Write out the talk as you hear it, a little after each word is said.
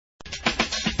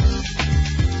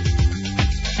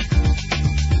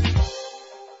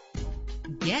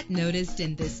Get noticed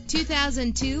in this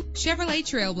 2002 Chevrolet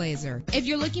TrailBlazer. If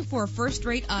you're looking for a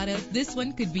first-rate auto, this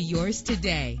one could be yours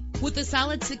today. With a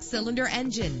solid 6-cylinder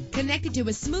engine connected to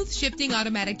a smooth shifting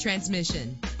automatic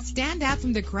transmission. Stand out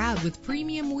from the crowd with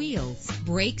premium wheels.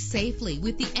 Brake safely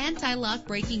with the anti-lock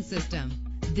braking system.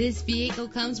 This vehicle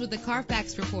comes with a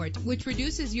Carfax report, which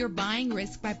reduces your buying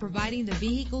risk by providing the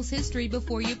vehicle's history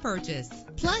before you purchase.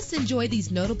 Plus, enjoy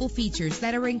these notable features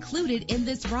that are included in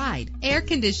this ride: air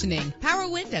conditioning, power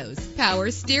windows,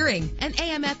 power steering, an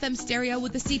AM/FM stereo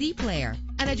with a CD player,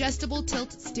 an adjustable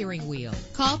tilt steering wheel.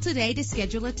 Call today to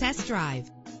schedule a test drive.